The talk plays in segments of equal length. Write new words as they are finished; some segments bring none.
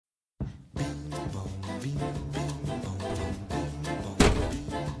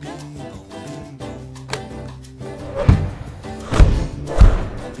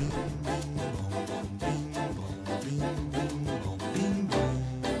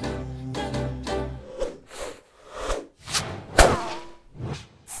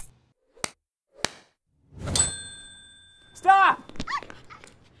Stop!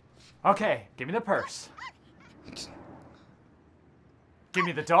 Okay, give me the purse. Give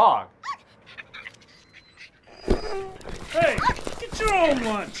me the dog. Hey, get your own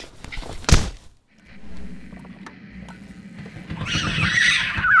lunch.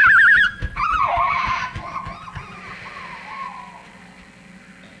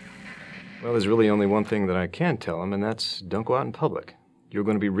 Well, there's really only one thing that I can tell him, and that's don't go out in public. You're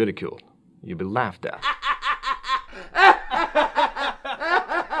going to be ridiculed. You'll be laughed at.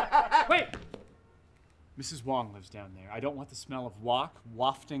 Wait! Mrs. Wong lives down there. I don't want the smell of wok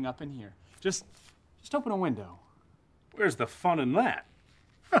wafting up in here. Just open a window. Where's the fun in that?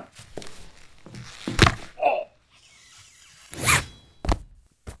 Huh. Oh!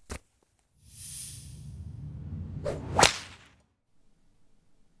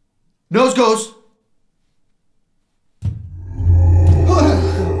 Nose goes.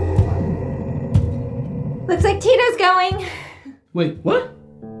 Looks like Tito's going. Wait, what?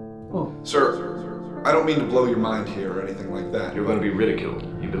 Oh. Sir, I don't mean to blow your mind here or anything like that. You're going to be ridiculed.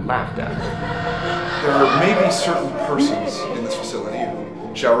 You'll be laughed at. There may be certain persons in this facility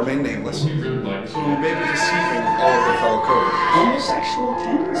who shall remain nameless, who may be deceiving all of their fellow coworkers. Homosexual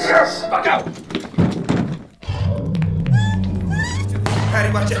tendencies. Yes! Fuck out! Patty,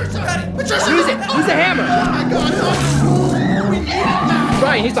 watch it. Patty, Patricia! Use it! Use the hammer! Oh my God!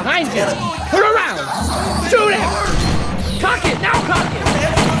 Brian, he's behind you! Turn around! Shoot him! Cock it! Now cock it!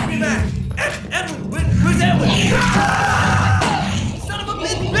 Edwin! Where's Edwin? Son of a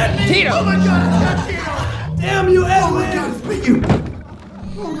bitch! Tito! Oh my God! It's not Tito! Damn you, Edwin! Oh my God! It's bit you!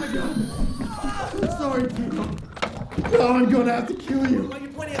 Oh my God! I'm sorry, Tito. No, I'm gonna have to kill you. Why are you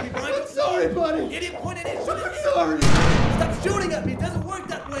pointing at me, Brian? I'm sorry, buddy. Idiot, point it in. I'm sorry. Stop shooting at me. It doesn't work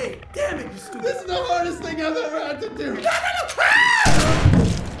that way. Damn it, you stupid. This is the hardest thing I've ever had to do.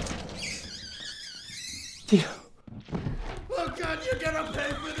 Tito. Oh God, you're gonna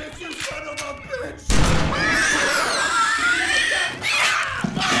pay for this, you son of a bitch!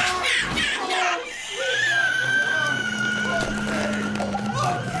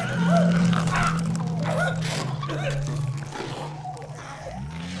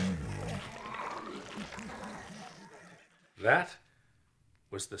 That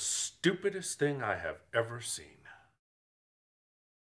was the stupidest thing I have ever seen.